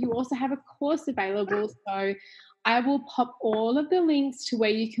 and you also have a course available. So I will pop all of the links to where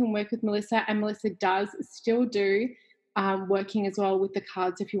you can work with Melissa, and Melissa does still do working as well with the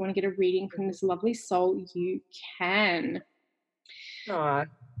cards. If you want to get a reading from this lovely soul, you can. Aww.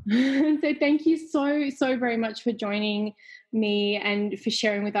 So thank you so very much for joining me and for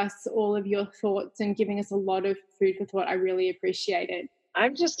sharing with us all of your thoughts and giving us a lot of food for thought. I really appreciate it.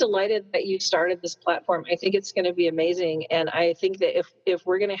 I'm just delighted that you started this platform. I think it's going to be amazing. And I think that if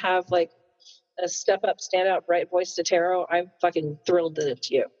we're going to have like a step up, stand out, bright voice to tarot, I'm fucking thrilled that it's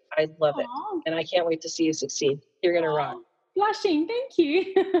you. I love it. And I can't wait to see you succeed. You're going to rock. Blushing. Thank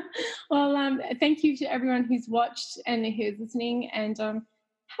you. Well, thank you to everyone who's watched and who's listening, and have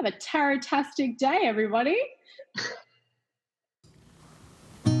a tarot-tastic day, everybody.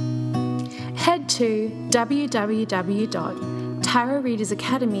 Head to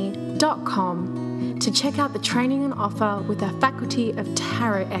www.tarotreadersacademy.com to check out the training on offer with our faculty of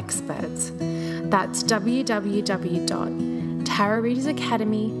tarot experts. That's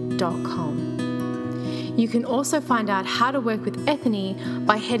www.tarotreadersacademy.com. You can also find out how to work with Ethany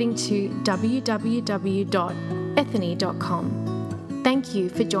by heading to www.ethany.com. Thank you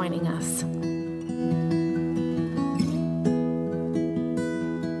for joining us.